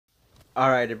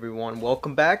Alright everyone,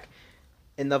 welcome back.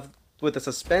 Enough with the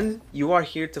suspense. You are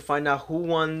here to find out who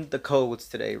won the codes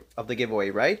today of the giveaway,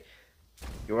 right?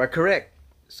 You are correct.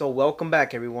 So welcome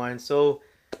back everyone. So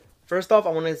first off, I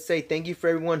want to say thank you for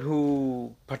everyone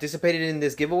who participated in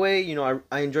this giveaway.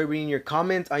 I enjoy reading your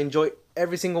comments. I enjoy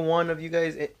every single one of you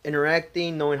guys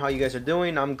interacting, knowing how you guys are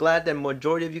doing. I'm glad that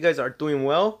majority of you guys are doing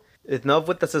well. Enough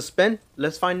with the suspense.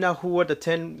 Let's find out who are the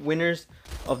 10 winners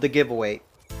of the giveaway.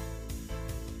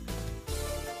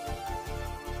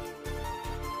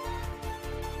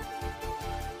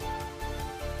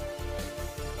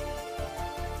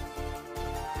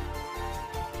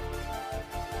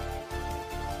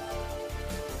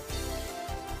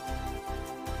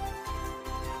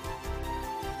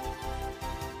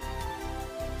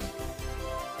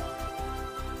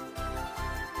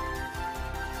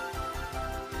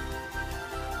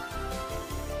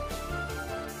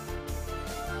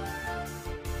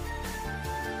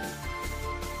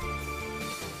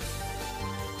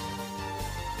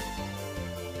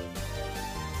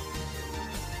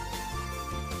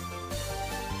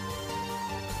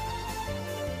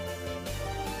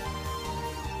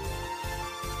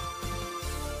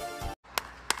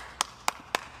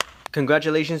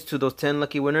 Congratulations to those 10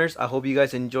 lucky winners. I hope you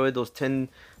guys enjoyed those $10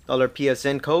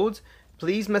 PSN codes.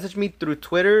 Please message me through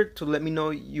Twitter to let me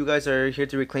know you guys are here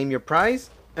to reclaim your prize.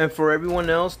 And for everyone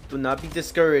else, do not be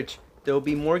discouraged. There will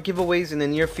be more giveaways in the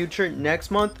near future.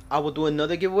 Next month, I will do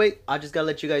another giveaway. I just gotta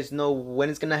let you guys know when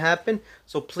it's gonna happen.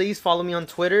 So please follow me on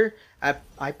Twitter at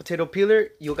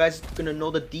iPotatoPeeler. You guys are gonna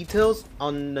know the details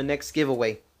on the next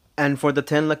giveaway. And for the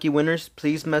 10 lucky winners,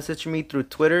 please message me through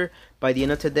Twitter by the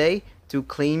end of today to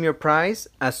claim your prize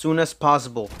as soon as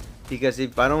possible. Because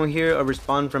if I don't hear a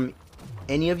response from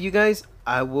any of you guys,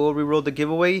 I will reroll the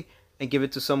giveaway and give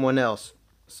it to someone else.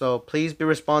 So please be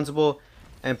responsible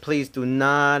and please do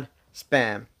not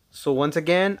spam. So once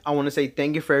again, I want to say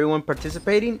thank you for everyone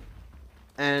participating.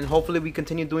 And hopefully we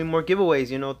continue doing more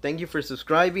giveaways. Thank you for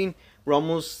subscribing. We're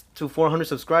almost to 400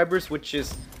 subscribers, which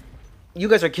is... you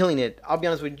guys are killing it. I'll be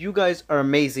honest with you, guys are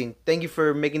amazing. Thank you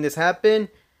for making this happen.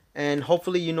 And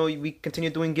hopefully, we continue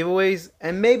doing giveaways.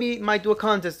 And maybe might do a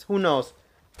contest. Who knows?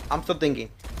 I'm still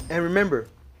thinking. And remember,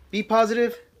 be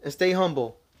positive and stay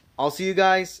humble. I'll see you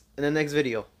guys in the next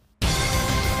video.